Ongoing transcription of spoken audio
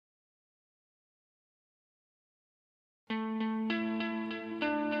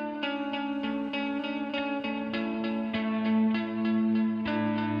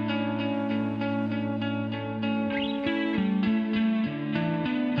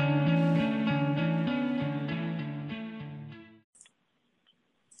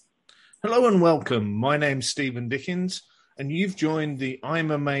Hello and welcome. My name's Stephen Dickens, and you've joined the I'm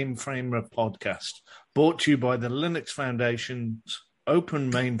a Mainframer podcast, brought to you by the Linux Foundation's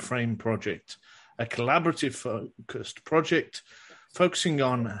Open Mainframe Project, a collaborative focused project focusing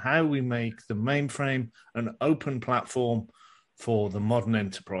on how we make the mainframe an open platform for the modern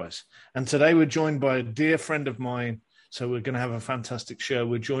enterprise. And today we're joined by a dear friend of mine, so we're going to have a fantastic show.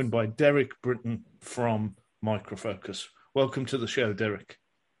 We're joined by Derek Britton from Micro Focus. Welcome to the show, Derek.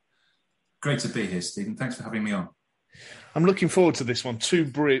 Great to be here, Stephen. Thanks for having me on. I'm looking forward to this one. Two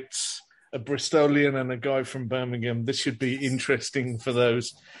Brits, a Bristolian and a guy from Birmingham. This should be interesting for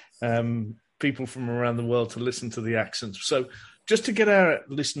those people from around the world to listen to the accents. So just to get our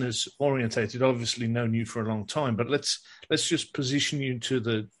listeners orientated, obviously known you for a long time, but let's just position you to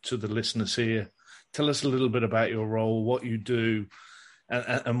the listeners here. Tell us a little bit about your role, what you do,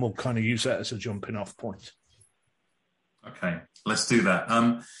 and we'll kind of use that as a jumping off point. Okay, let's do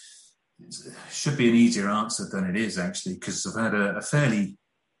that. It should be an easier answer than it is, actually, because I've had a fairly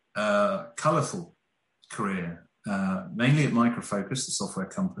colourful career, mainly at Micro Focus, the software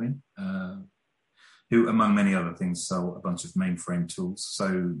company, who, among many other things, sell a bunch of mainframe tools.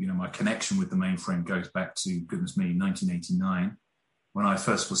 So, my connection with the mainframe goes back to, goodness me, 1989, when I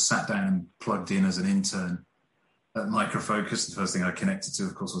first was sat down and plugged in as an intern at Micro Focus. The first thing I connected to,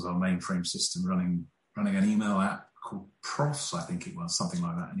 of course, was our mainframe system running an email app called Profs, I think it was, something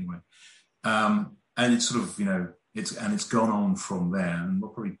like that anyway. And it's sort of, it's gone on from there, and we'll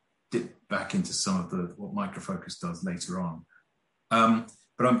probably dip back into some of what Micro Focus does later on.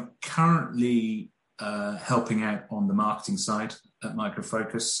 But I'm currently helping out on the marketing side at Micro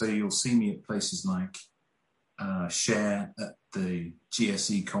Focus. So you'll see me at places like Share, at the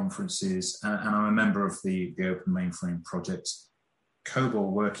GSE conferences, and I'm a member of the Open Mainframe Project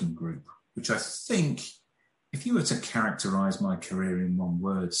COBOL working group, which I think, if you were to characterize my career in one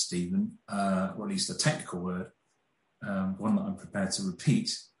word, Stephen, or at least a technical word, one that I'm prepared to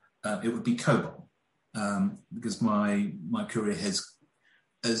repeat, it would be COBOL, because my career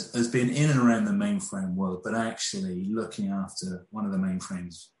has been in and around the mainframe world, but actually looking after one of the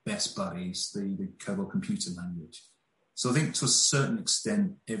mainframe's best buddies, the COBOL computer language. So I think to a certain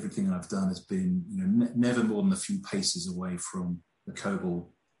extent, everything I've done has been never more than a few paces away from the COBOL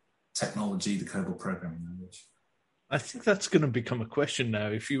technology, the COBOL programming language. I think that's going to become a question now.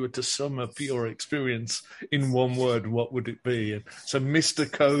 If you were to sum up your experience in one word, what would it be? So Mr.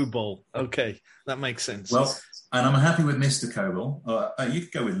 COBOL. Okay, that makes sense. Well, and I'm happy with Mr. COBOL. You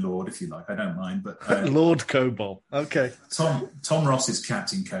could go with Lord if you like. I don't mind. But Lord COBOL. Okay. Tom Ross is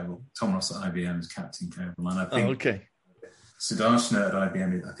Captain COBOL. Tom Ross at IBM is Captain COBOL. And I think okay. Sudarshana at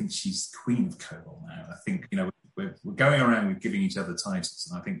IBM, I think she's Queen of COBOL now. I think, we're going around with giving each other titles,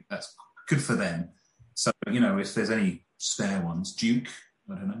 and I think that's good for them. So, if there's any spare ones, Duke,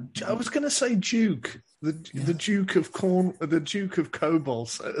 I don't know. I was going to say Duke. The Duke of the Duke of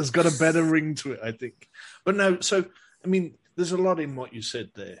COBOL has got a better ring to it, I think. But no, so, there's a lot in what you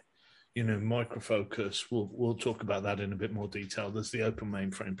said there. Micro Focus, we'll talk about that in a bit more detail. There's the Open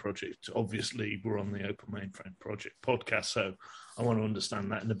Mainframe Project. Obviously, we're on the Open Mainframe Project podcast, so I want to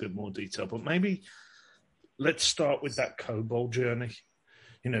understand that in a bit more detail. But maybe let's start with that COBOL journey.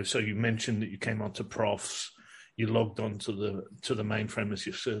 So you mentioned that you came onto Profs, you logged on to the mainframe as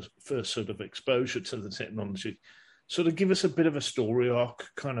your first sort of exposure to the technology. Sort of give us a bit of a story arc,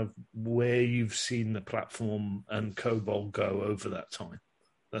 kind of where you've seen the platform and COBOL go over that time.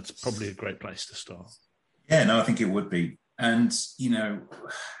 That's probably a great place to start. Yeah, no, I think it would be. And,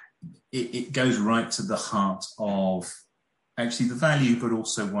 it goes right to the heart of actually the value, but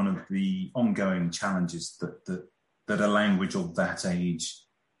also one of the ongoing challenges that a language of that age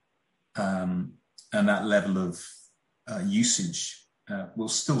and that level of usage will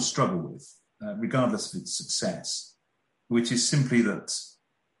still struggle with, regardless of its success, which is simply that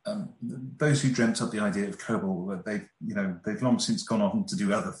those who dreamt up the idea of COBOL, they've long since gone on to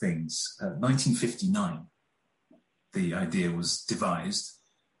do other things. 1959, the idea was devised.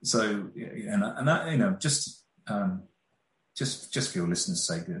 So, and that, just for your listeners'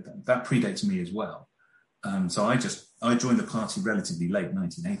 sake, that predates me as well. So I joined the party relatively late,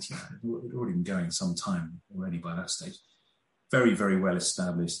 1980. It had already been going some time already by that stage. Very, very well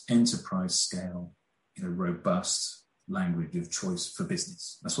established, enterprise scale, robust language of choice for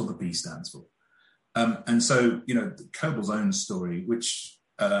business. That's what the B stands for. And so, COBOL's own story, which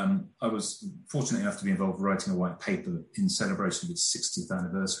I was fortunate enough to be involved writing a white paper in celebration of its 60th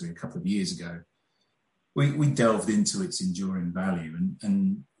anniversary a couple of years ago. We delved into its enduring value,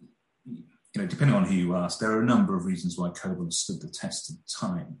 and depending on who you ask, there are a number of reasons why COBOL has stood the test of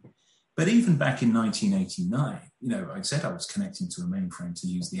time. But even back in 1989, I said I was connecting to a mainframe to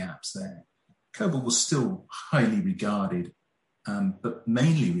use the apps there. COBOL was still highly regarded, but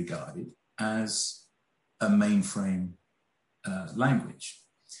mainly regarded as a mainframe language.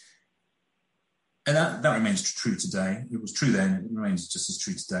 And that remains true today. It was true then, it remains just as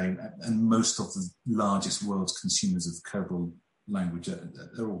true today. And most of the largest world's consumers of COBOL language are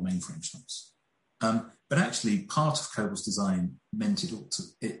all mainframe shops. But actually, part of COBOL's design meant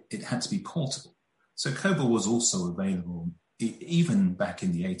it had to be portable. So COBOL was also available, even back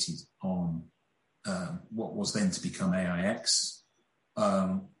in the 80s, on what was then to become AIX,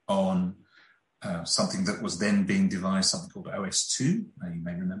 on something that was then being devised, something called OS2, you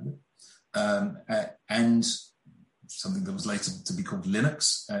may remember, and something that was later to be called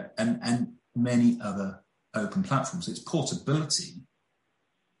Linux, and many other open platforms. Its portability,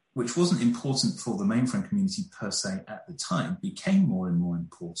 which wasn't important for the mainframe community per se at the time, became more and more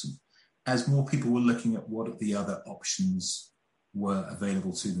important as more people were looking at what the other options were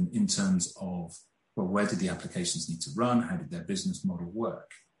available to them in terms of, well, where did the applications need to run? How did their business model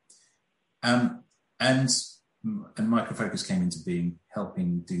work? And Micro Focus came into being,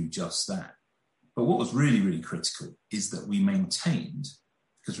 helping do just that. But what was really, really critical is that we maintained,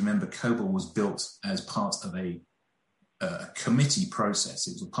 because remember, COBOL was built as part of a committee process.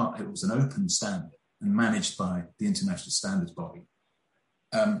 It was an open standard and managed by the International Standards Body,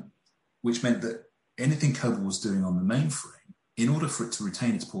 which meant that anything COBOL was doing on the mainframe, in order for it to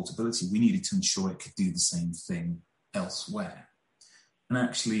retain its portability, we needed to ensure it could do the same thing elsewhere. And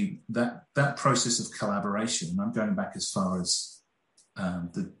actually, that process of collaboration, and I'm going back as far as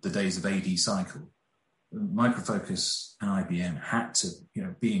the days of AD Cycle, Micro Focus and IBM had to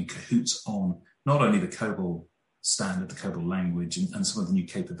be in cahoots on not only the COBOL standard, the COBOL language, and some of the new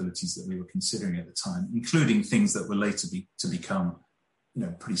capabilities that we were considering at the time, including things that were later to become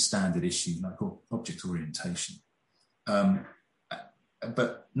pretty standard issue, like object orientation.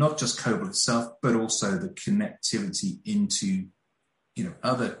 But not just COBOL itself, but also the connectivity into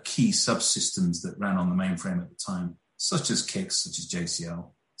other key subsystems that ran on the mainframe at the time, such as CICS, such as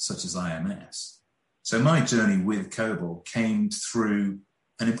JCL, such as IMS. So my journey with COBOL came through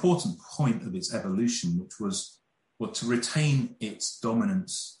an important point of its evolution, which was to retain its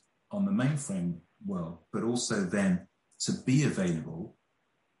dominance on the mainframe world, but also then to be available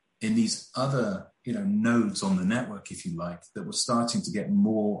in these other nodes on the network, if you like, that were starting to get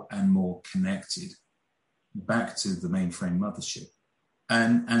more and more connected back to the mainframe mothership.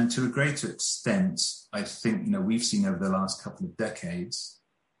 And to a greater extent, I think, we've seen over the last couple of decades,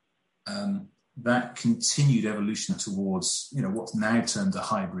 that continued evolution towards, what's now termed a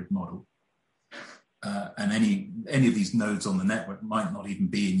hybrid model. And any of these nodes on the network might not even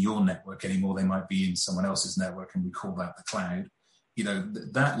be in your network anymore. They might be in someone else's network, and we call that the cloud.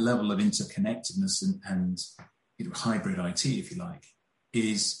 That level of interconnectedness and hybrid IT, if you like,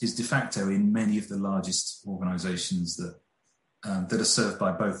 is de facto in many of the largest organizations that are served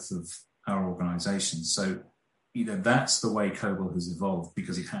by both of our organizations. So, that's the way COBOL has evolved,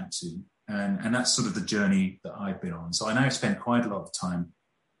 because it had to. And that's sort of the journey that I've been on. So I now spend quite a lot of time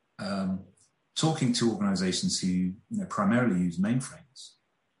talking to organizations who primarily use mainframes,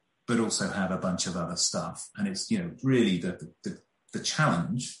 but also have a bunch of other stuff. And it's, really the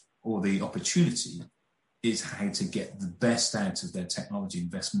challenge or the opportunity is how to get the best out of their technology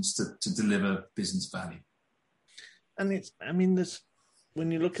investments to deliver business value. And there's, when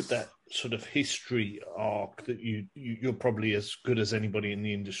you look at that sort of history arc that you're probably as good as anybody in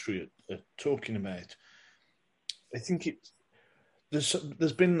the industry at talking about, I think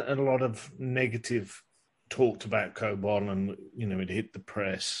there's been a lot of negative talked about COBOL, and it hit the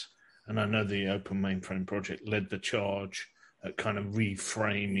press. And I know the Open Mainframe Project led the charge at kind of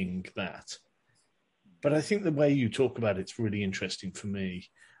reframing that. But I think the way you talk about it's really interesting for me.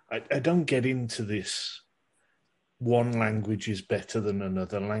 I don't get into this one language is better than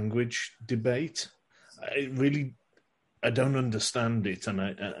another language debate. I don't understand it, and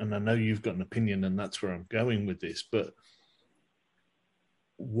I know you've got an opinion, and that's where I'm going with this. But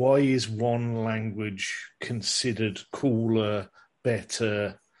why is one language considered cooler,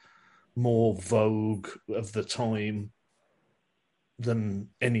 better, more vogue of the time than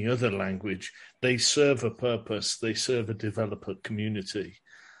any other language? They serve a purpose. They serve a developer community.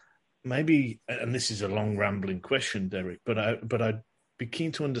 Maybe, and this is a long rambling question, Derek, but I'd be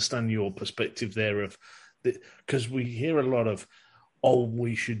keen to understand your perspective there because we hear a lot of,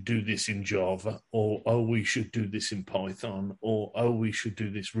 we should do this in Java, or we should do this in Python, or we should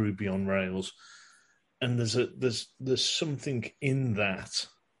do this Ruby on Rails, and there's something in that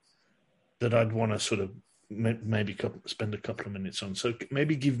I'd want to sort of maybe spend a couple of minutes on. So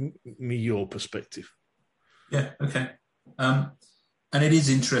maybe give me your perspective. Yeah, okay. And it is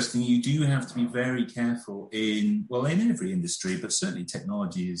interesting. You do have to be very careful in every industry, but certainly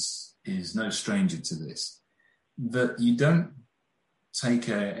technology is no stranger to this, that you don't take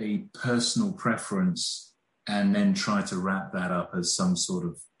a personal preference and then try to wrap that up as some sort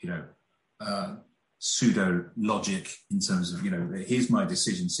of, pseudo logic in terms of, here's my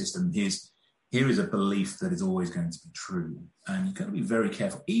decision system. Here is a belief that is always going to be true. And you've got to be very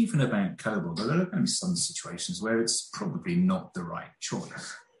careful, even about COBOL. There are going to be some situations where it's probably not the right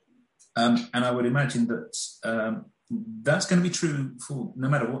choice. And I would imagine that that's going to be true for no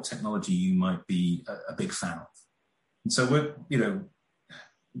matter what technology you might be a big fan of. And so we're,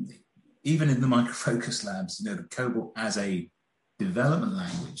 even in the Micro Focus labs, the COBOL as a development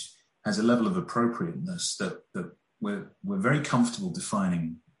language has a level of appropriateness that we're very comfortable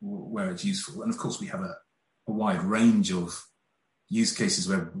defining where it's useful. And of course, we have a wide range of use cases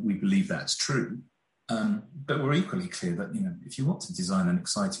where we believe that's true. But we're equally clear that, if you want to design an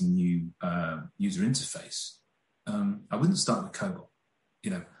exciting new user interface, I wouldn't start with COBOL.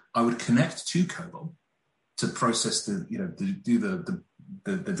 I would connect to COBOL to process do the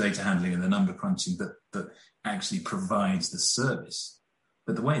data handling and the number crunching that actually provides the service.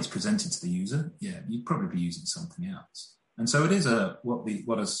 But the way it's presented to the user, you'd probably be using something else. And so it is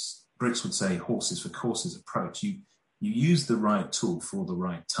what as Brits would say, horses for courses approach. You use the right tool for the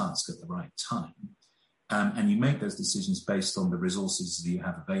right task at the right time. And you make those decisions based on the resources that you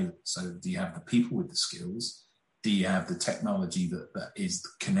have available. So do you have the people with the skills? Do you have the technology that is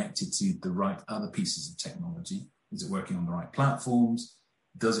connected to the right other pieces of technology? Is it working on the right platforms?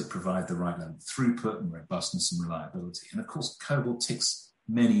 Does it provide the right level of throughput and robustness and reliability? And of course, COBOL ticks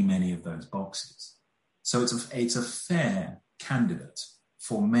many, many of those boxes. So it's a fair candidate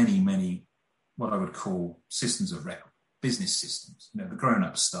for many, many, what I would call systems of record, business systems, the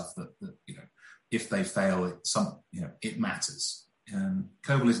grown-up stuff that if they fail, it matters.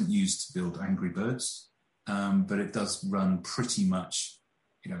 COBOL isn't used to build Angry Birds, but it does run pretty much,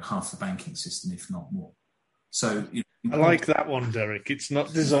 half the banking system, if not more. So I like that one, Derek. It's not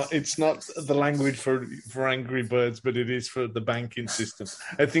the language for Angry Birds, but it is for the banking system.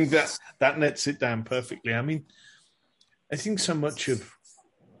 I think that nets it down perfectly. I mean, I think so much of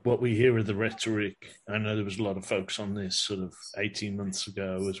what we hear of the rhetoric, I know there was a lot of focus on this sort of 18 months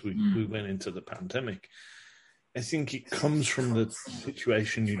ago as we went into the pandemic. I think it comes from the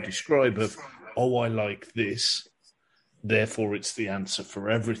situation you describe of, I like this, therefore it's the answer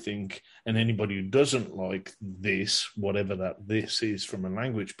for everything. And anybody who doesn't like this, whatever that this is from a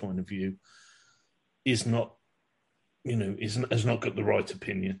language point of view, is not, has not got the right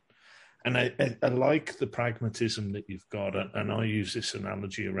opinion. And I like the pragmatism that you've got. And I use this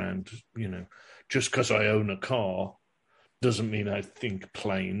analogy around, just because I own a car doesn't mean I think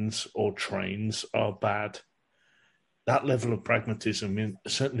planes or trains are bad. That level of pragmatism,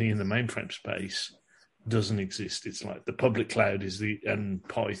 certainly in the mainframe space, doesn't exist. It's like the public cloud and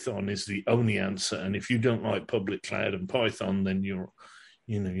Python is the only answer. And if you don't like public cloud and Python, then you're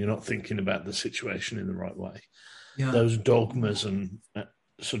not thinking about the situation in the right way. Yeah. Those dogmas and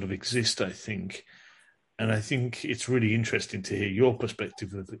sort of exist, I think. And I think it's really interesting to hear your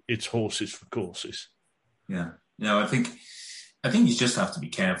perspective of it's horses for courses. Yeah. I think you just have to be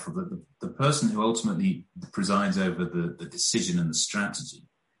careful that the person who ultimately presides over the decision and the strategy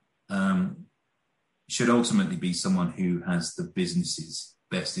should ultimately be someone who has the business's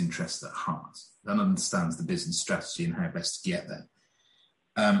best interests at heart and understands the business strategy and how best to get there.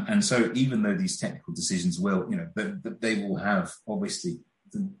 And so even though these technical decisions will, they will have, obviously,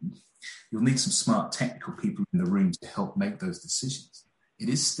 you'll need some smart technical people in the room to help make those decisions. It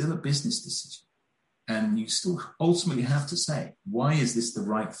is still a business decision. And you still ultimately have to say, why is this the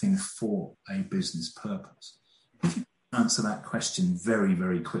right thing for a business purpose? If you answer that question very,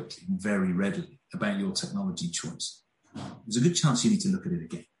 very quickly, very readily about your technology choice, there's a good chance you need to look at it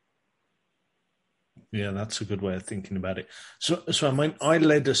again. Yeah, that's a good way of thinking about it. So I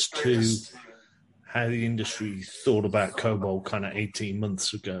led us to how the industry thought about COBOL kind of 18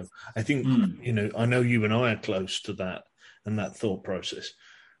 months ago. I think, I know you and I are close to that and that thought process.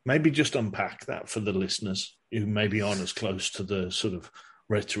 Maybe just unpack that for the listeners who maybe aren't as close to the sort of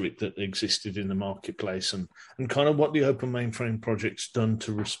rhetoric that existed in the marketplace and kind of what the Open Mainframe Project's done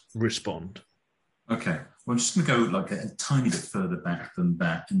to respond. Okay. Well, I'm just going to go like a tiny bit further back than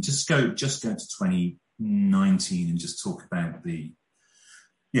that and just go to 2019 and just talk about the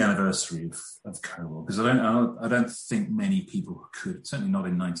anniversary of COBOL, because I don't think many people could, certainly not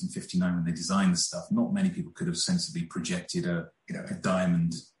in 1959 when they designed the stuff, not many people could have sensibly projected a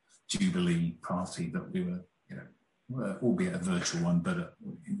diamond Jubilee party that we were, albeit a virtual one, but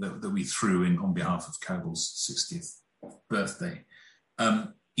that we threw in on behalf of COBOL's 60th birthday.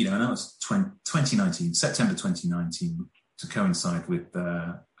 And that was 2019, September 2019, to coincide with,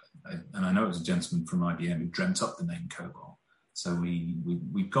 and I know it was a gentleman from IBM who dreamt up the name COBOL. So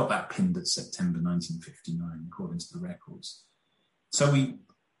we got that pinned at September 1959, according to the records. So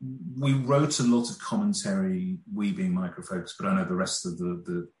we wrote a lot of commentary, we being Micro Focus, but I know the rest of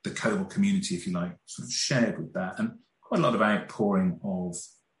the COBOL community, if you like, sort of shared with that, and quite a lot of outpouring of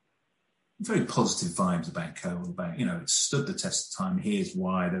very positive vibes about COBOL, about, it stood the test of time, here's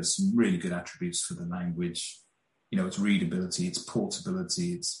why, there's some really good attributes for the language, its readability, its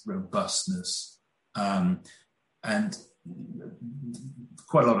portability, its robustness, and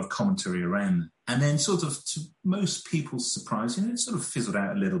quite a lot of commentary around it. And then sort of to most people's surprise, it sort of fizzled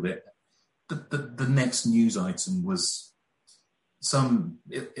out a little bit. The next news item was some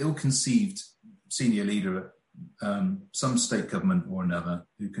ill-conceived senior leader at some state government or another,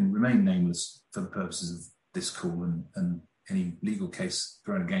 who can remain nameless for the purposes of this call and any legal case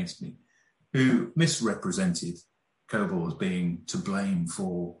thrown against me, who misrepresented COBOL as being to blame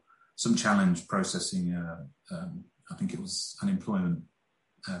for some challenge processing, I think it was unemployment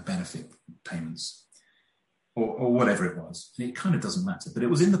benefit payments, or whatever it was. It kind of doesn't matter, but it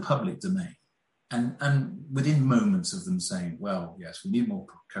was in the public domain. And within moments of them saying, well, yes, we need more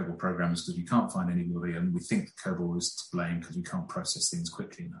COBOL programmers because we can't find anybody, and we think that COBOL is to blame because we can't process things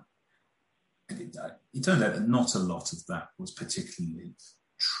quickly enough. It turned out that not a lot of that was particularly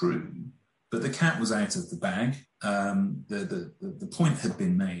true, but the cat was out of the bag. The point had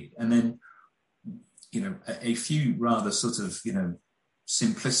been made. And then, a few rather sort of,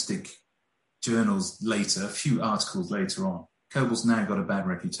 simplistic journals later, a few articles later on, COBOL's now got a bad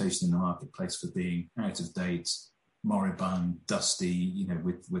reputation in the marketplace for being out of date, moribund, dusty,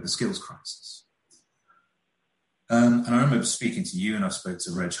 with a skills crisis. And I remember speaking to you, and I spoke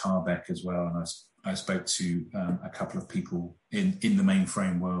to Reg Harbeck as well, and I spoke to a couple of people in the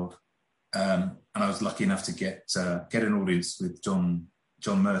mainframe world, and I was lucky enough to get an audience with John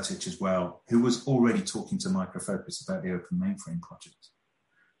Murtich as well, who was already talking to Micro Focus about the Open Mainframe project.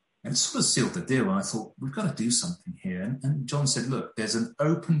 And it sort of sealed the deal. And I thought, we've got to do something here. And John said, look, there's an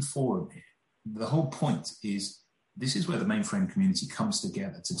open forum here. The whole point is, this is where the mainframe community comes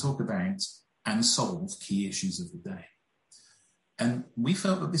together to talk about and solve key issues of the day. And we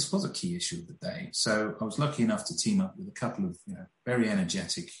felt that this was a key issue of the day. So I was lucky enough to team up with a couple of very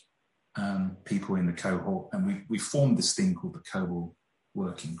energetic people in the cohort. And we formed this thing called the COBOL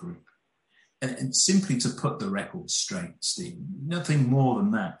Working Group. And simply to put the record straight, Steve, nothing more than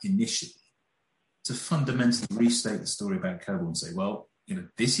that initially, to fundamentally restate the story about COBOL and say, well,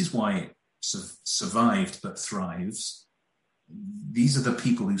 this is why it survived but thrives. These are the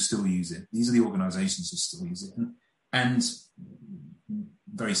people who still use it. These are the organizations who still use it. And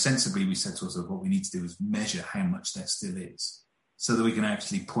very sensibly, we said to ourselves, what we need to do is measure how much there still is, so that we can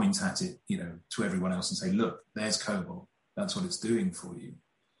actually point at it, to everyone else and say, look, there's COBOL. That's what it's doing for you.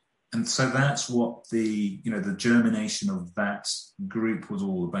 And so that's what the germination of that group was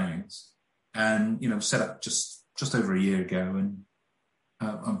all about. And, set up just over a year ago. And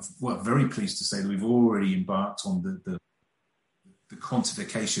I'm very pleased to say that we've already embarked on the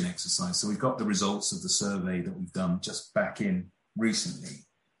quantification exercise. So we've got the results of the survey that we've done just back in recently.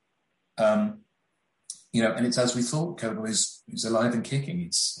 And it's as we thought. COBOL is alive and kicking.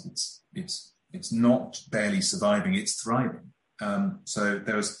 It's not barely surviving, it's thriving. So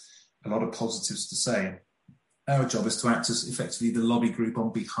there was a lot of positives to say. Our job is to act as effectively the lobby group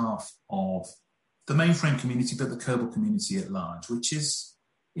on behalf of the mainframe community, but the COBOL community at large, which is,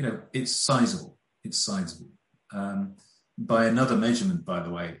 it's sizable. It's sizable. By another measurement, by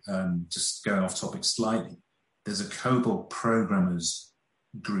the way, just going off topic slightly, there's a COBOL programmers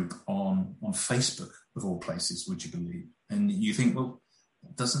group on Facebook, of all places, would you believe? And you think, well,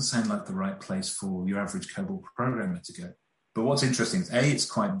 it doesn't sound like the right place for your average COBOL programmer to go. But what's interesting is, A, it's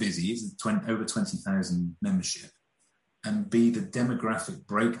quite busy. It's over 20,000 membership. And B, the demographic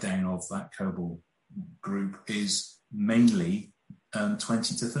breakdown of that COBOL group is mainly 20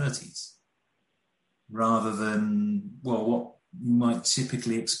 to 30s, rather than, well, what you might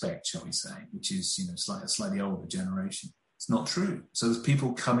typically expect, shall we say, which is, a slightly older generation. It's not true. So there's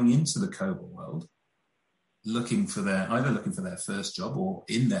people coming into the COBOL world either looking for their first job or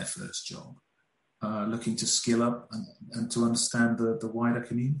in their first job, looking to skill up and to understand the wider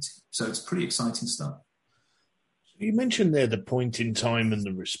community. So it's pretty exciting stuff. You mentioned there the point in time and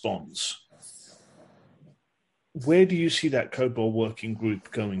the response. Where do you see that COBOL working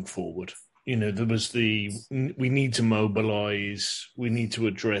group going forward? there was we need to mobilize, we need to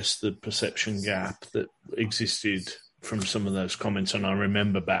address the perception gap that existed from some of those comments. And I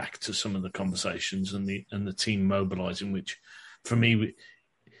remember back to some of the conversations and the team mobilizing, which for me,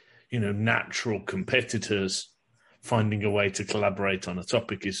 natural competitors finding a way to collaborate on a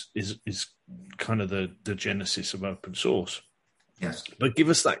topic is kind of the genesis of open source. Yes. But give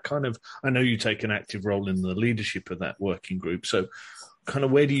us that kind of, I know you take an active role in the leadership of that working group. So kind of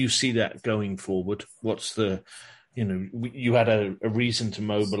where do you see that going forward? What's you had a reason to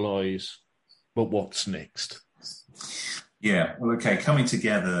mobilize, but what's next? Yeah, well, okay, coming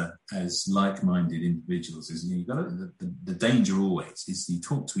together as like-minded individuals is, you've got the danger always is you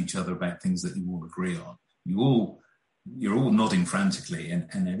talk to each other about things that you all agree on. You're all nodding frantically and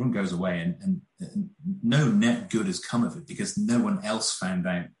everyone goes away and no net good has come of it because no one else found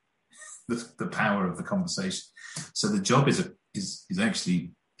out the power of the conversation. So the job is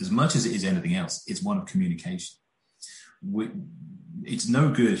actually, as much as it is anything else, it's one of communication. It's no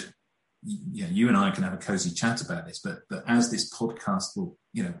good. Yeah, you and I can have a cozy chat about this, but as this podcast will,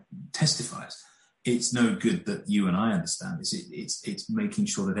 testifies, it's no good that you and I understand this. It's making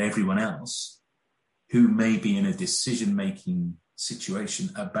sure that everyone else who may be in a decision-making situation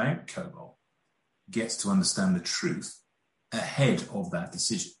about COBOL gets to understand the truth ahead of that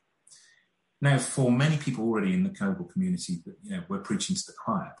decision. Now, for many people already in the COBOL community, we're preaching to the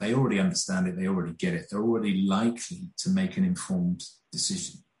choir. They already understand it. They already get it. They're already likely to make an informed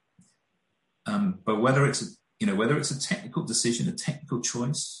decision. But whether it's a technical decision, a technical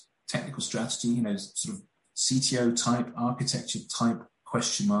choice, technical strategy, sort of CTO type, architecture type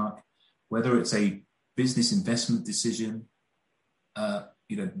question mark, whether it's a business investment decision,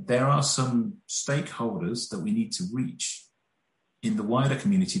 there are some stakeholders that we need to reach in the wider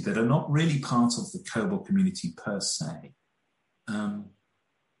community that are not really part of the COBOL community per se.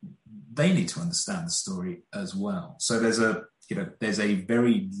 They need to understand the story as well. So there's a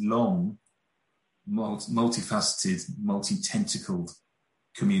very long, multifaceted, multi-tentacled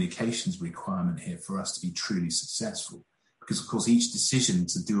communications requirement here for us to be truly successful. Because of course, each decision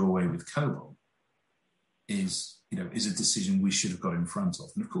to do away with COBOL is a decision we should have got in front of.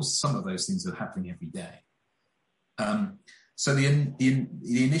 And of course, some of those things are happening every day. So the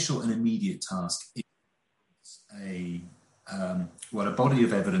initial and immediate task is a body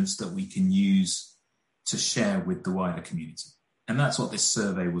of evidence that we can use to share with the wider community. And that's what this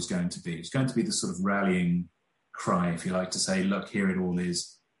survey was going to be. It's going to be the sort of rallying cry, if you like, to say, look, here it all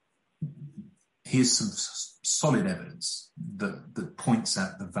is. Here's some solid evidence that points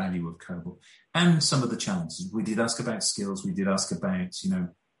at the value of COBOL and some of the challenges. We did ask about skills. We did ask about,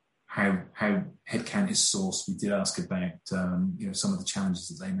 how headcount is sourced. We did ask about, some of the challenges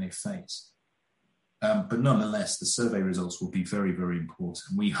that they may face. But nonetheless, the survey results will be very, very important.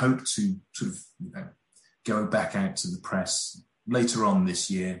 We hope to sort of go back out to the press later on this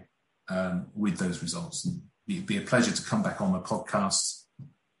year with those results. And it'd be a pleasure to come back on the podcast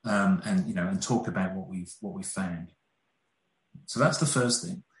and talk about what we've found. So that's the first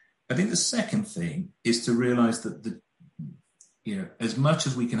thing. I think the second thing is to realize that as much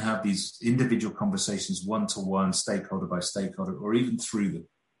as we can have these individual conversations one-to-one, stakeholder by stakeholder, or even through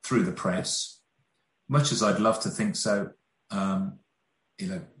the press, much as I'd love to think so,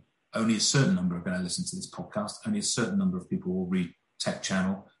 only a certain number are going to listen to this podcast. Only a certain number of people will read Tech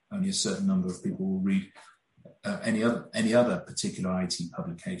Channel. Only a certain number of people will read any other particular IT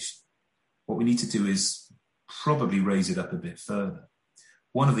publication. What we need to do is probably raise it up a bit further.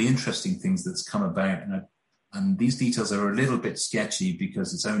 One of the interesting things that's come about, and these details are a little bit sketchy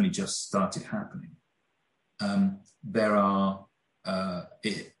because it's only just started happening. There are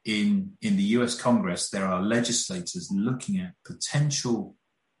in the US Congress, there are legislators looking at potential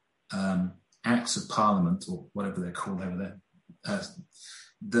acts of parliament, or whatever they're called over there,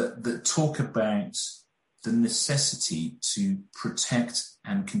 that talk about the necessity to protect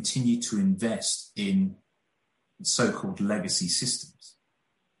and continue to invest in so-called legacy systems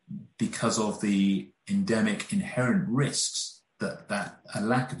because of the endemic inherent risks that a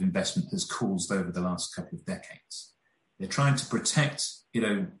lack of investment has caused over the last couple of decades. They're trying to protect,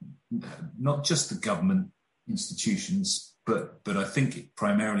 not just the government institutions, but I think it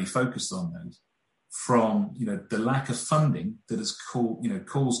primarily focused on those from, the lack of funding that has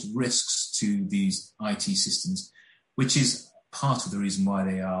caused risks to these IT systems, which is part of the reason why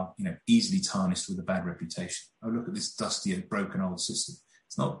they are, easily tarnished with a bad reputation. Oh, look at this dusty and broken old system.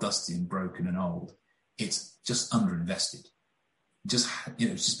 It's not dusty and broken and old. It's just underinvested. It's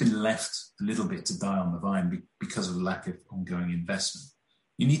just been left a little bit to die on the vine because of the lack of ongoing investment.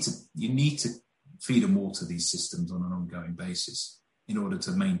 You need to feed and water these systems on an ongoing basis. in order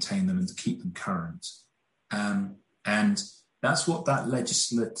to maintain them and to keep them current. And that's what that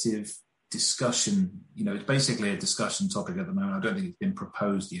legislative discussion, it's basically a discussion topic at the moment. I don't think it's been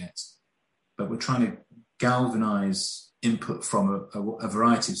proposed yet, but we're trying to galvanize input from a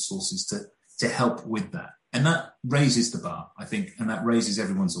variety of sources to help with that. And that raises the bar, I think, and that raises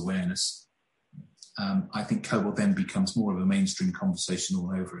everyone's awareness. I think COBOL then becomes more of a mainstream conversation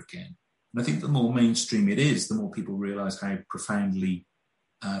all over again. And I think the more mainstream it is, the more people realize how profoundly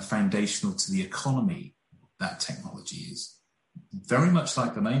foundational to the economy that technology is. Very much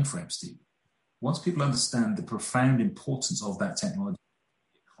like the mainframe, Steve. Once people understand the profound importance of that technology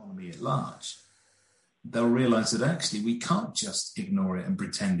to the economy at large, they'll realize that actually we can't just ignore it and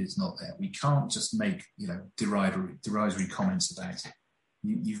pretend it's not there. We can't just make derisory comments about it.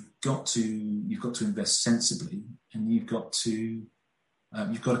 You've got to invest sensibly, and you've got to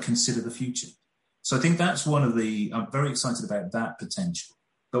consider the future. So I think that's I'm very excited about that potential.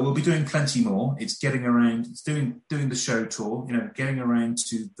 But we'll be doing plenty more. It's getting around, it's doing the show tour, getting around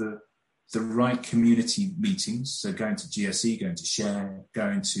to the right community meetings. So going to GSE, going to Share,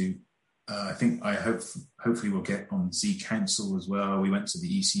 going to, hopefully we'll get on Z Council as well. We went to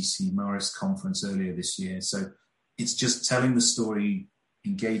the ECC Morris conference earlier this year. So it's just telling the story,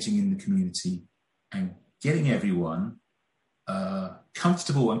 engaging in the community, and getting everyone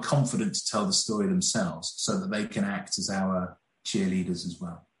comfortable and confident to tell the story themselves so that they can act as our cheerleaders as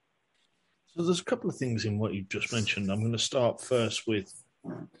well. So there's a couple of things in what you've just mentioned. I'm going to start first with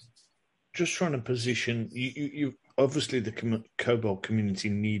just trying to position you obviously the COBOL community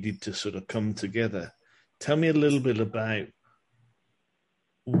needed to sort of come together. Tell me a little bit about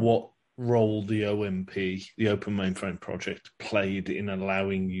what role the OMP, the Open Mainframe Project, played in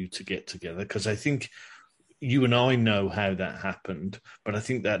allowing you to get together, because I think you and I know how that happened, but I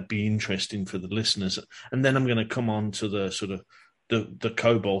think that'd be interesting for the listeners. And then I'm going to come on to the sort of the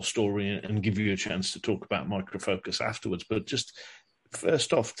COBOL story and give you a chance to talk about Micro Focus afterwards. But just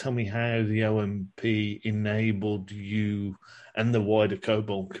first off, tell me how the OMP enabled you and the wider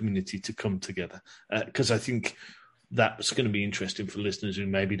COBOL community to come together, because I think that's going to be interesting for listeners who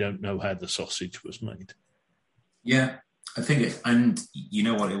maybe don't know how the sausage was made. Yeah, I think and you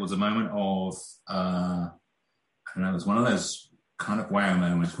know what, it was a moment of, it was one of those kind of wow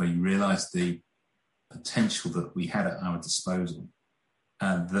moments where you realize the potential that we had at our disposal,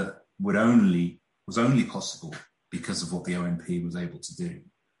 that was only possible because of what the OMP was able to do.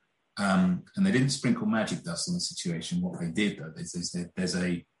 And they didn't sprinkle magic dust on the situation. What they did, though,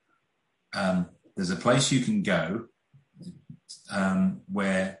 there's a place you can go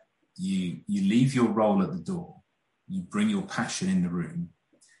where you leave your role at the door, you bring your passion in the room,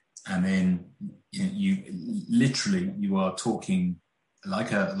 and then you are talking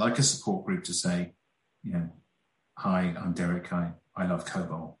like a support group to say, hi, I'm Derek, I love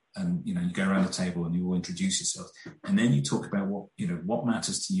COBOL. And, you go around the table and you all introduce yourself. And then you talk about what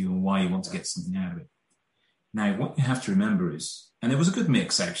matters to you and why you want to get something out of it. Now, what you have to remember is, and it was a good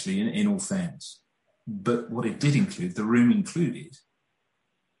mix, actually, in all fairness, but what it did include, the room included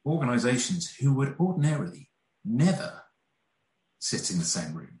organizations who would ordinarily never sit in the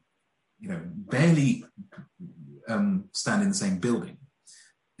same room, barely stand in the same building,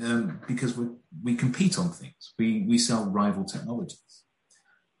 because we compete on things. We sell rival technologies.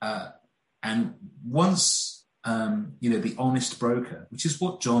 And once, the honest broker, which is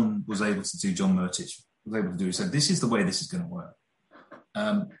what John was able to do, John Murtich was able to do, he said, this is the way this is going to work.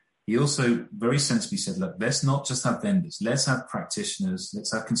 He also very sensibly said, look, let's not just have vendors. Let's have practitioners.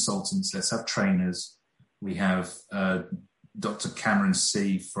 Let's have consultants. Let's have trainers. We have Dr. Cameron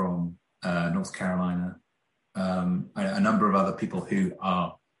C. from North Carolina, a number of other people who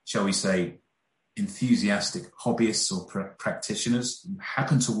are, shall we say, enthusiastic hobbyists or practitioners who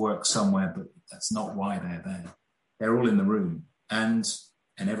happen to work somewhere, but that's not why they're there. They're all in the room, and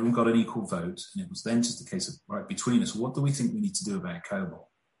everyone got an equal vote. And it was then just a case of, right, between us, what do we think we need to do about COBOL?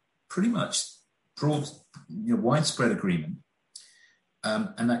 Pretty much broad, widespread agreement,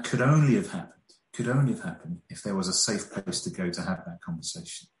 and that could only have happened if there was a safe place to go to have that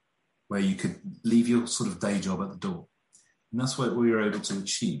conversation, where you could leave your sort of day job at the door. And that's what we were able to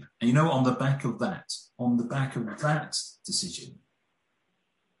achieve. And on the back of that decision,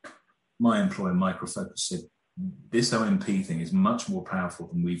 my employer, Micro Focus, said, this OMP thing is much more powerful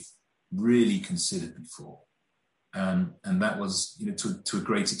than we've really considered before. And that was, to a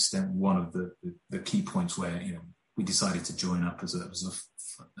great extent, one of the key points where, we decided to join up as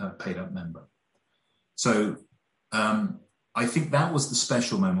a paid up member. So I think that was the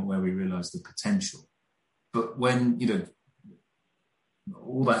special moment where we realized the potential. But when,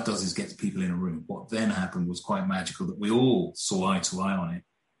 all that does is get people in a room. What then happened was quite magical, that we all saw eye to eye on it.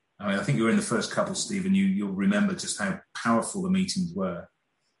 I mean, I think you were in the first couple, Steve, and you'll remember just how powerful the meetings were.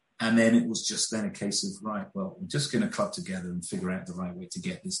 And then it was just then a case of, right, well, we're just going to club together and figure out the right way to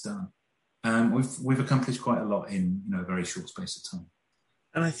get this done. We've accomplished quite a lot in a very short space of time.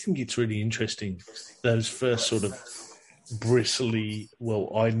 And I think it's really interesting, those first sort of bristly,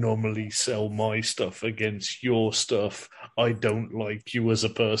 well, I normally sell my stuff against your stuff. I don't like you as a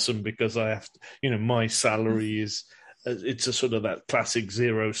person because I have to, my salary is, it's a sort of that classic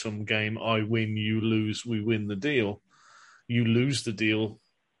zero-sum game. I win, you lose, we win the deal. You lose the deal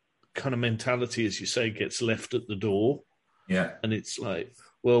kind of mentality, as you say, gets left at the door. Yeah. And it's like,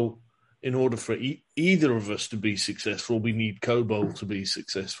 well, in order for either of us to be successful, we need Cobol to be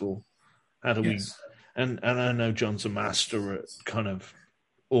successful. How do we? And I know John's a master at kind of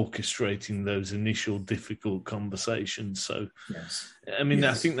orchestrating those initial difficult conversations. So, I mean,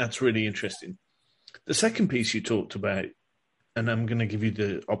 I think that's really interesting. The second piece you talked about, and I'm going to give you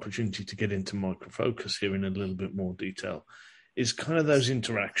the opportunity to get into Micro Focus here in a little bit more detail, is kind of those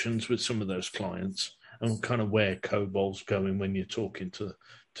interactions with some of those clients and kind of where Cobol's going when you're talking to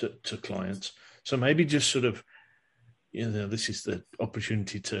clients. So maybe just sort of, this is the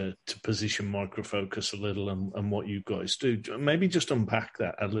opportunity to position Micro Focus a little and what you guys do. Maybe just unpack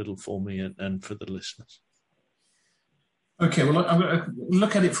that a little for me and for the listeners. Okay, well, I'm going to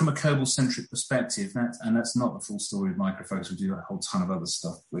look at it from a Cobol-centric perspective, and that's not the full story of Micro Focus. We do a whole ton of other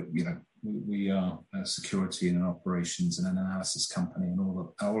stuff. We are a security and an operations and an analysis company, and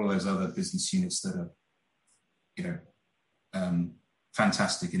all of those other business units that are,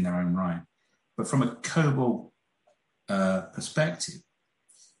 fantastic in their own right. But from a Cobol perspective,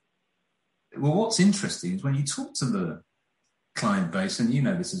 well, what's interesting is when you talk to the client base, and you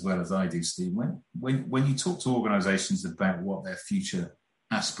know this as well as I do, Steve, when you talk to organizations about what their future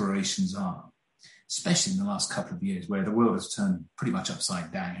aspirations are, especially in the last couple of years where the world has turned pretty much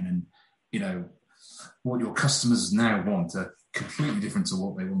upside down, and what your customers now want are completely different to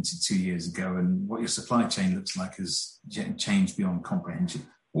what they wanted 2 years ago, and what your supply chain looks like has changed beyond comprehension.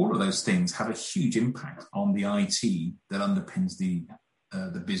 All of those things have a huge impact on the IT that underpins the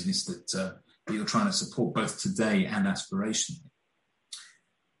business that you're trying to support both today and aspirationally.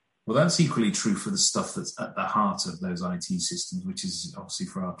 Well, that's equally true for the stuff that's at the heart of those IT systems, which is obviously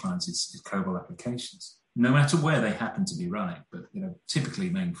for our clients, it's Cobol applications, no matter where they happen to be running, but typically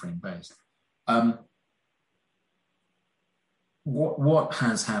mainframe based. What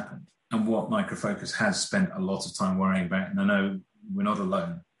has happened and what Micro Focus has spent a lot of time worrying about, and I know we're not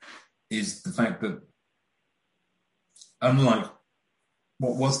alone, is the fact that unlike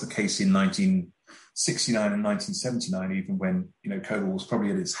what was the case in 1969 and 1979, even when Cobol was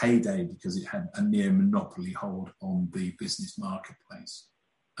probably at its heyday because it had a near monopoly hold on the business marketplace.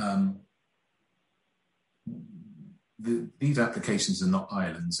 These applications are not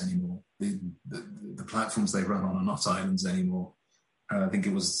islands anymore. The platforms they run on are not islands anymore. I think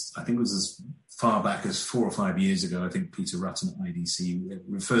it was as far back as 4 or 5 years ago. I think Peter Rutten at IDC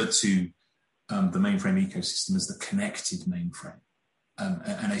referred to the mainframe ecosystem as the connected mainframe.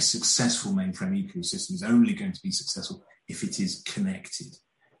 And a successful mainframe ecosystem is only going to be successful if it is connected.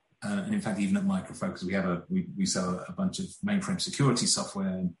 And in fact, even at Micro Focus, we sell a bunch of mainframe security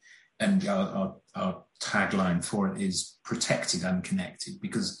software, and our tagline for it is protected and connected,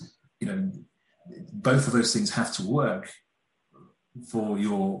 because both of those things have to work for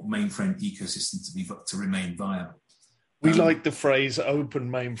your mainframe ecosystem to remain viable. We like the phrase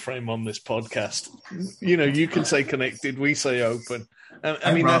open mainframe on this podcast. You can say connected, we say open.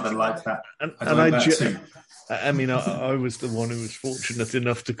 I mean, rather like that. I was the one who was fortunate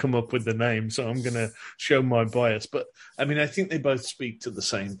enough to come up with the name, so I'm going to show my bias. But I think they both speak to the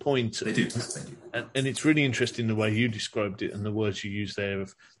same point. They do. And it's really interesting the way you described it and the words you use there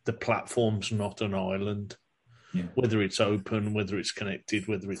of the platform's not an island. Yeah. Whether it's open, whether it's connected,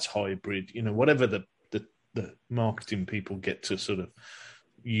 whether it's hybrid, whatever the marketing people get to sort of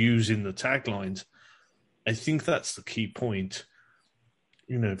use in the taglines, I think that's the key point.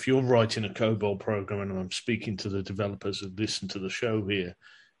 If you're writing a Cobol program, and I'm speaking to the developers who listen to the show here,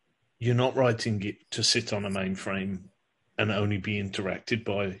 you're not writing it to sit on a mainframe and only be interacted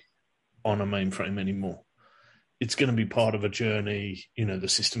on a mainframe anymore. It's going to be part of a journey. The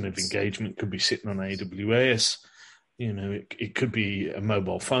system of engagement could be sitting on AWS. It could be a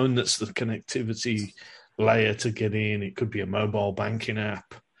mobile phone that's the connectivity layer to get in. It could be a mobile banking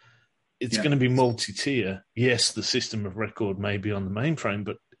app. It's going to be multi-tier. Yes, the system of record may be on the mainframe,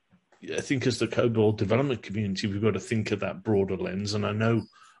 but I think as the Cobol development community, we've got to think of that broader lens. And I know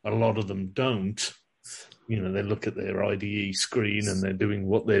a lot of them don't. they look at their IDE screen and they're doing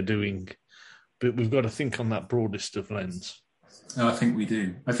what they're doing. But we've got to think on that broadest of lens. No, I think we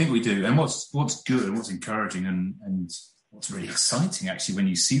do. And what's good and what's encouraging and what's really exciting, actually, when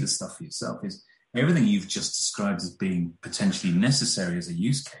you see the stuff for yourself, is everything you've just described as being potentially necessary as a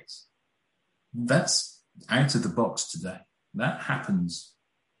use case. That's out of the box today. That happens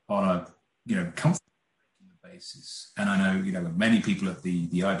on a comfortable basis. And I know many people at the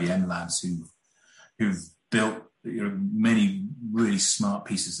IBM labs who've built many really smart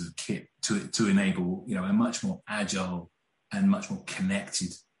pieces of kit to enable a much more agile and much more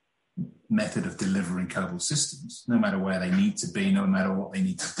connected method of delivering COBOL systems, no matter where they need to be, no matter what they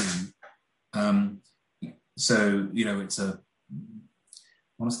need to do. It's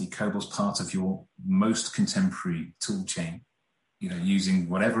honestly, COBOL's part of your most contemporary tool chain, using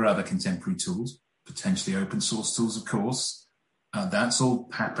whatever other contemporary tools, potentially open source tools, of course. That's all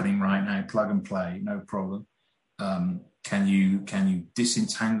happening right now, plug and play, no problem. Can you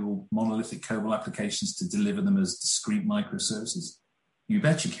disentangle monolithic COBOL applications to deliver them as discrete microservices? You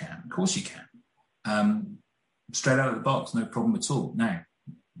bet you can. Of course you can. Straight out of the box, no problem at all. Now,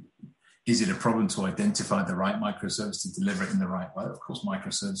 is it a problem to identify the right microservice to deliver it in the right way? Of course,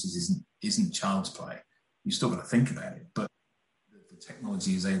 microservices isn't child's play. You still got to think about it, but the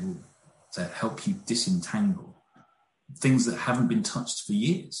technology is able to help you disentangle things that haven't been touched for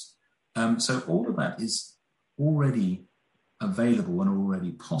years. So all of that is already available and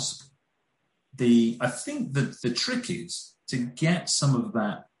already possible. I think that the trick is to get some of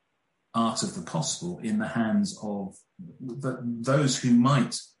that art of the possible in the hands of those who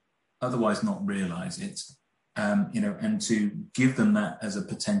might otherwise not realize it, and to give them that as a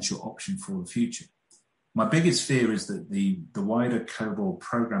potential option for the future. My biggest fear is that the wider COBOL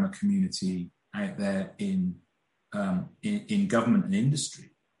programmer community out there in government and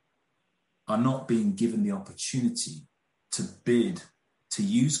industry are not being given the opportunity to bid, to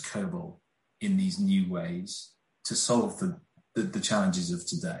use COBOL in these new ways to solve the challenges of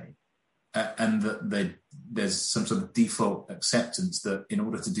today. And that there's some sort of default acceptance that in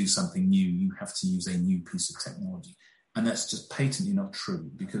order to do something new, you have to use a new piece of technology. And that's just patently not true,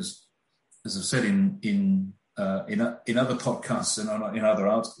 because, as I've said in other podcasts and in other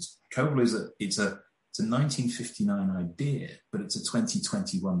articles, COBOL it's a 1959 idea, but it's a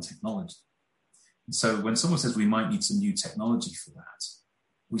 2021 technology. And so when someone says we might need some new technology for that,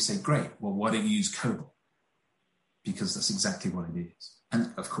 we say, great, well, why don't you use COBOL? Because that's exactly what it is.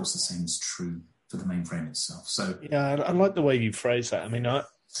 And of course, the same is true for the mainframe itself. So yeah, I like the way you phrase that. I mean,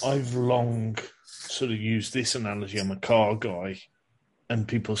 I've long sort of used this analogy. I'm a car guy, and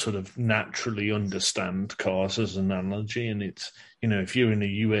people sort of naturally understand cars as an analogy. And it's, if you're in a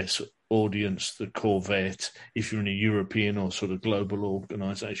US audience, the Corvette, if you're in a European or sort of global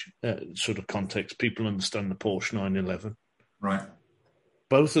organization sort of context, people understand the Porsche 911. Right.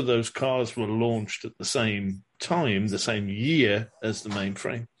 Both of those cars were launched at the same time, the same year as the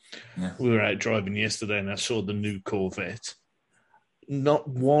mainframe. Yeah. We were out driving yesterday and I saw the new Corvette. Not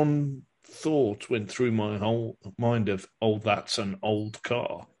one thought went through my whole mind of, oh, that's an old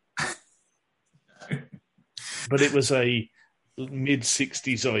car. But it was a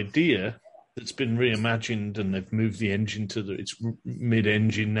mid-60s idea that's been reimagined, and they've moved the engine to it's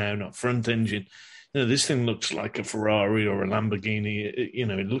mid-engine now, not front engine. This thing looks like a Ferrari or a Lamborghini.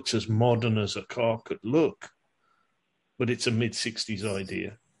 It looks as modern as a car could look, but it's a mid-60s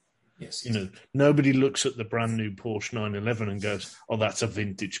idea. Yes. Nobody looks at the brand new Porsche 911 and goes, oh, that's a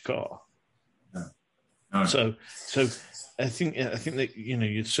vintage car. No. So I think that,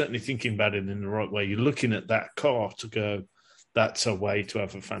 you're certainly thinking about it in the right way. You're looking at that car to go, that's a way to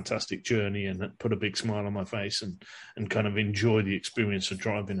have a fantastic journey and put a big smile on my face and kind of enjoy the experience of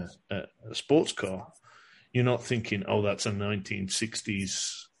driving a sports car. You're not thinking, oh, that's a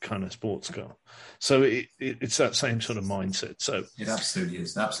 1960s kind of sports car. So it's that same sort of mindset. So it absolutely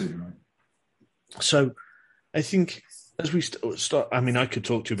is. Absolutely right. So I think as we start, I mean, I could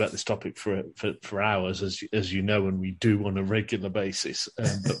talk to you about this topic for hours, as you know, and we do on a regular basis.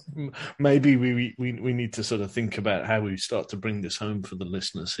 But maybe we need to sort of think about how we start to bring this home for the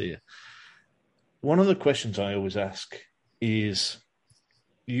listeners here. One of the questions I always ask is,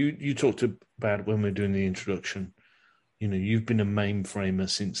 you talked about when we're doing the introduction, you've been a mainframer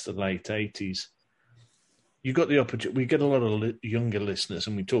since the late 80s. You got the opportunity. We get a lot of younger listeners,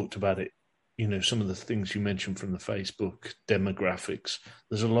 and we talked about it. Some of the things you mentioned from the Facebook demographics.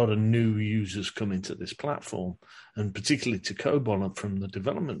 There's a lot of new users coming to this platform, and particularly to COBOL from the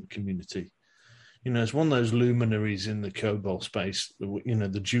development community. As one of those luminaries in the COBOL space,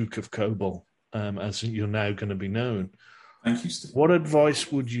 the Duke of COBOL, as you're now going to be known. Thank you, Steve. What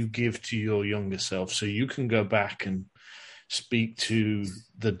advice would you give to your younger self so you can go back and speak to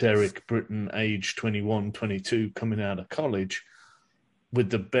the Derek Britton, age 21, 22, coming out of college with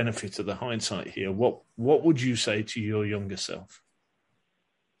the benefit of the hindsight here? What would you say to your younger self?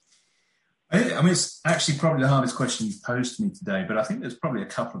 I mean, it's actually probably the hardest question you've posed to me today, but I think there's probably a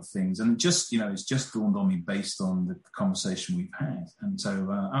couple of things. And just, it's just dawned on me based on the conversation we've had. And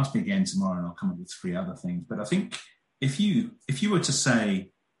so ask me again tomorrow and I'll come up with 3 other things. But I think if you were to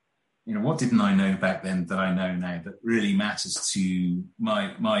say, what didn't I know back then that I know now that really matters to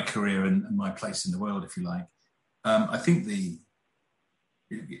my career and my place in the world, if you like, I think the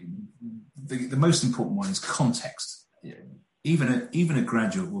most important one is context. Even a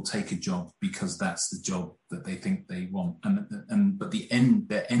graduate will take a job because that's the job that they think they want, but their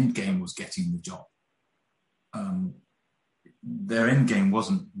end game was getting the job. Their end game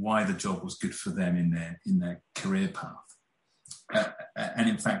wasn't why the job was good for them in their career path. And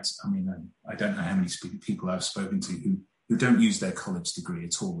in fact, I mean, I don't know how many people I've spoken to who don't use their college degree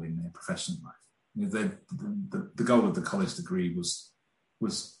at all in their professional life. The goal of the college degree was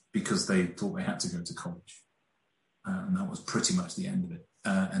because they thought they had to go to college. And that was pretty much the end of it.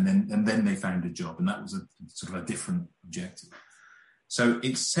 And then they found a job, and that was a sort of a different objective. So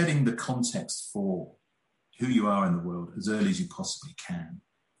it's setting the context for who you are in the world as early as you possibly can.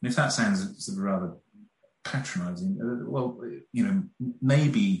 And if that sounds sort of rather patronising,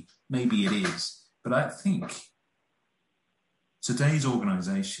 maybe it is. But I think today's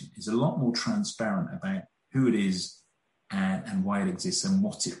organisation is a lot more transparent about who it is and why it exists and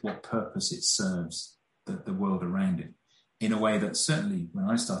what purpose it serves the world around it, in a way that certainly when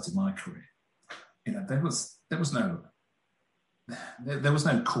I started my career, there was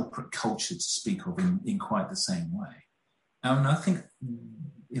no corporate culture to speak of in quite the same way. And I think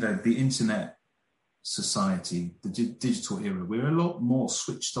the internet society, the digital era, we're a lot more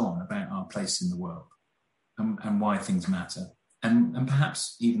switched on about our place in the world and why things matter, and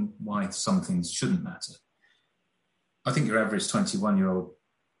perhaps even why some things shouldn't matter. I think your average 21-year-old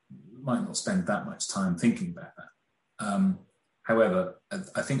might not spend that much time thinking about that. However,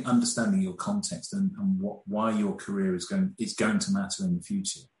 I think understanding your context and why your career is going to matter in the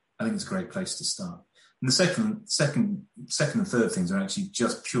future, I think it's a great place to start. And the second and third things are actually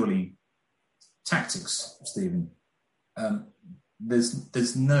just purely tactics, Stephen.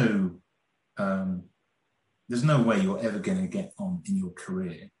 There's no way you're ever going to get on in your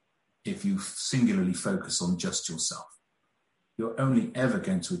career if you singularly focus on just yourself. You're only ever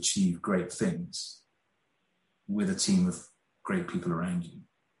going to achieve great things with a team of great people around you.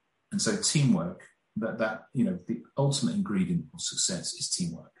 And so teamwork, the ultimate ingredient of success is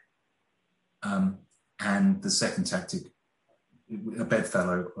teamwork. And the second tactic, a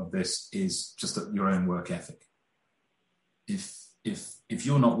bedfellow of this, is just your own work ethic. If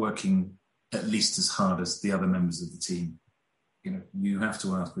you're not working at least as hard as the other members of the team, you have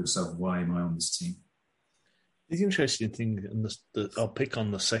to ask yourself, why am I on this team? The interesting thing, and I'll pick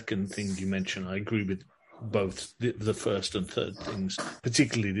on the second thing you mentioned. I agree with both the first and third things,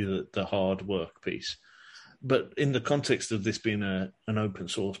 particularly the hard work piece. But in the context of this being an open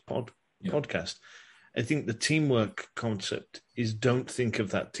source podcast, I think the teamwork concept is, don't think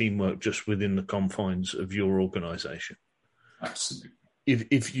of that teamwork just within the confines of your organization. Absolutely.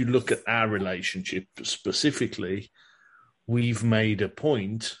 If you look at our relationship specifically, we've made a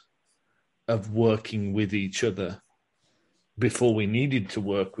point of working with each other before we needed to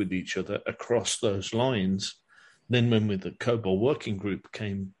work with each other across those lines. Then when the COBOL working group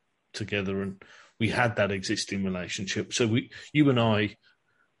came together and we had that existing relationship. So you and I,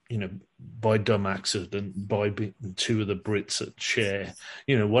 by dumb accident, by being two of the Brits at Share,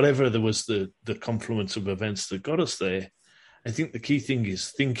 whatever there was the confluence of events that got us there, I think the key thing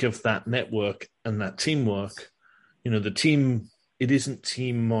is think of that network and that teamwork. The team, it isn't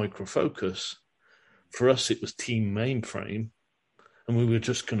Team Micro Focus. For us, it was Team Mainframe, and we were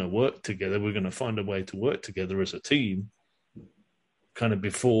just going to work together. We're going to find a way to work together as a team, kind of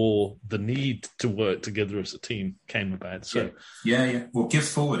before the need to work together as a team came about. So, yeah. Well, give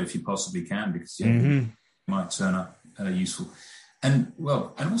forward if you possibly can, because it might turn up useful. And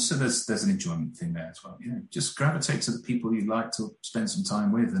also there's an enjoyment thing there as well. Just gravitate to the people you'd like to spend some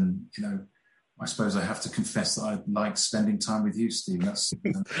time with, and I suppose I have to confess that I like spending time with you, Steve. That's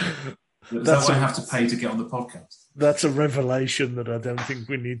what I have to pay to get on the podcast. That's a revelation that I don't think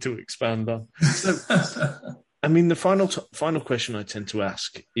we need to expand on. So, I mean, the final question I tend to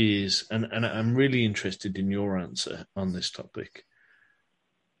ask is, and I'm really interested in your answer on this topic,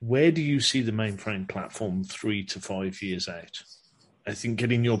 where do you see the Mainframe platform 3 to 5 years out? I think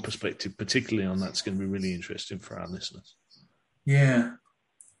getting your perspective, particularly on that's going to be really interesting for our listeners. Yeah,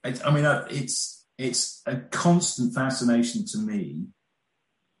 it's a constant fascination to me.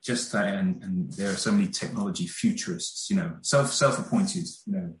 Just that, and there are so many technology futurists, self-appointed,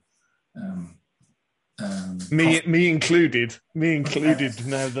 me included. Now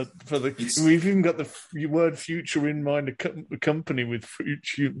that we've even got the word future in mind, a company with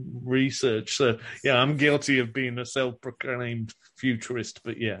future research. So yeah, I'm guilty of being a self-proclaimed futurist.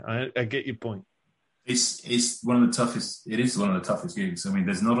 But yeah, I get your point. It's one of the toughest. It is one of the toughest gigs. I mean,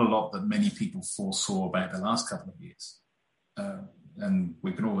 there's not a lot that many people foresaw about the last couple of years, and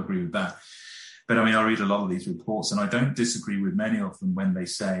we can all agree with that. But I mean, I read a lot of these reports, and I don't disagree with many of them when they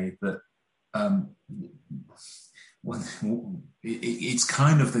say that it's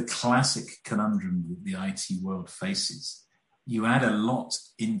kind of the classic conundrum that the IT world faces. You add a lot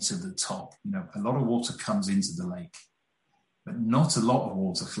into the top. A lot of water comes into the lake, but not a lot of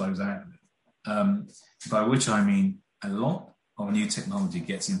water flows out of it. By which I mean a lot of new technology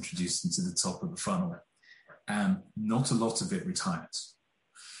gets introduced into the top of the funnel, and not a lot of it retires.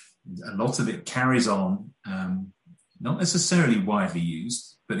 A lot of it carries on, not necessarily widely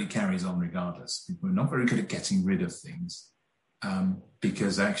used, but it carries on regardless. We're not very good at getting rid of things,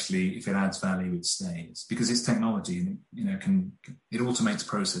 because actually, if it adds value, it stays. Because it's technology, and it automates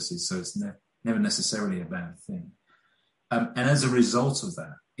processes, so it's never necessarily a bad thing. And as a result of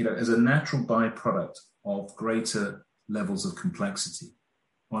that, as a natural byproduct of greater levels of complexity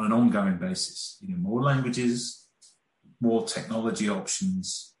on an ongoing basis, more languages, more technology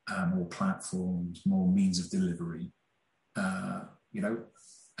options, more platforms, more means of delivery,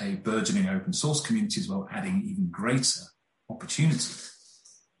 a burgeoning open source community as well, adding even greater opportunity.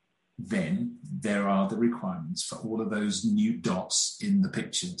 Then there are the requirements for all of those new dots in the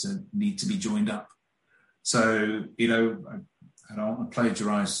picture to need to be joined up. So, I don't want to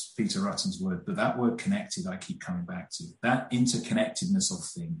plagiarize Peter Rutten's word, but that word connected, I keep coming back to. That interconnectedness of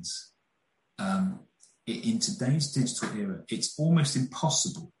things. In today's digital era, it's almost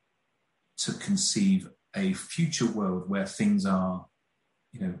impossible to conceive a future world where things are,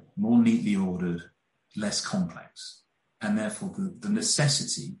 more neatly ordered, less complex. And therefore, the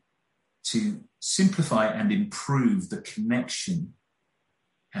necessity to simplify and improve the connection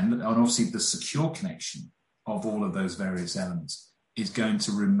and obviously the secure connection of all of those various elements is going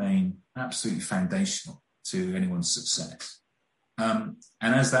to remain absolutely foundational to anyone's success. And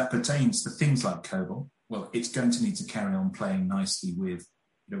as that pertains to things like COBOL, well, it's going to need to carry on playing nicely with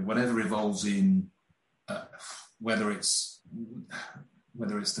whatever evolves in, whether it's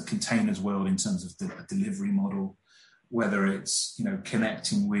the containers world in terms of the delivery model, whether it's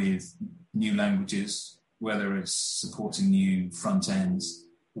connecting with new languages, whether it's supporting new front ends,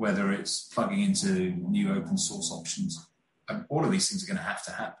 whether it's plugging into new open source options. All of these things are going to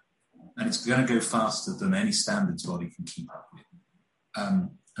happen. And it's going to go faster than any standards body can keep up with.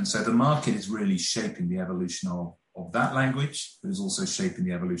 And so the market is really shaping the evolution of that language, but is also shaping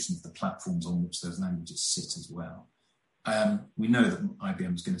the evolution of the platforms on which those languages sit as well. We know that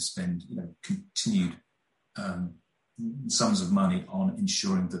IBM is going to spend continued sums of money on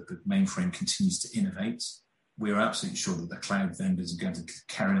ensuring that the mainframe continues to innovate. We are absolutely sure that the cloud vendors are going to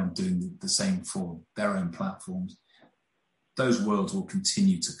carry on doing the same for their own platforms. Those worlds will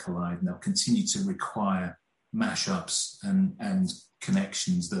continue to collide, and they'll continue to require mashups and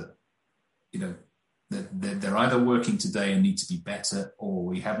connections that, they're either working today and need to be better, or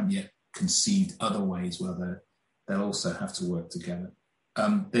we haven't yet conceived other ways where they'll also have to work together.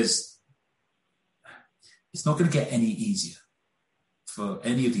 It's not going to get any easier for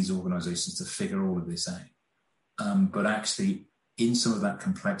any of these organizations to figure all of this out. But actually, in some of that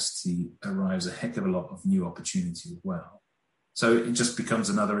complexity arrives a heck of a lot of new opportunity as well. So it just becomes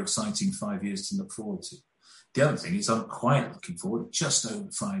another exciting 5 years to look forward to. The other thing is I'm quite looking forward, just over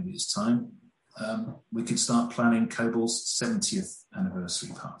 5 years' time, we could start planning COBOL's 70th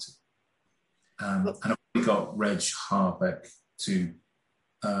anniversary party. And I've already got Reg Harbeck to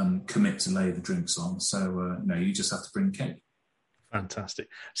commit to lay the drinks on. So, you just have to bring cake. Fantastic.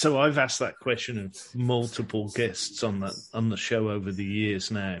 So I've asked that question of multiple guests on the show over the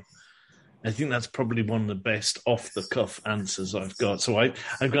years now. I think that's probably one of the best off-the-cuff answers I've got. So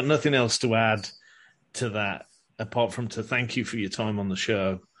I've got nothing else to add to that, apart from to thank you for your time on the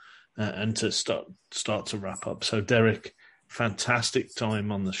show and to start to wrap up. So Derek, fantastic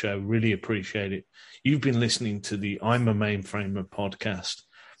time on the show. Really appreciate it. You've been listening to the I'm a Mainframer podcast,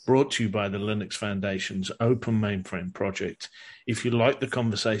 brought to you by the Linux Foundation's Open Mainframe project. If you like the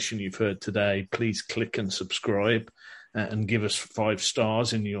conversation you've heard today, please click and subscribe and give us 5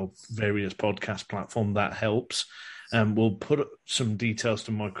 stars in your various podcast platform. That helps. We'll put some details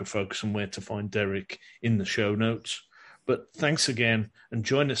to Micro Focus and where to find Derek in the show notes. But thanks again, and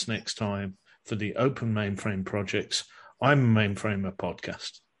join us next time for the Open Mainframe Projects I'm a Mainframer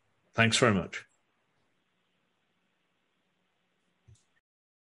podcast. Thanks very much.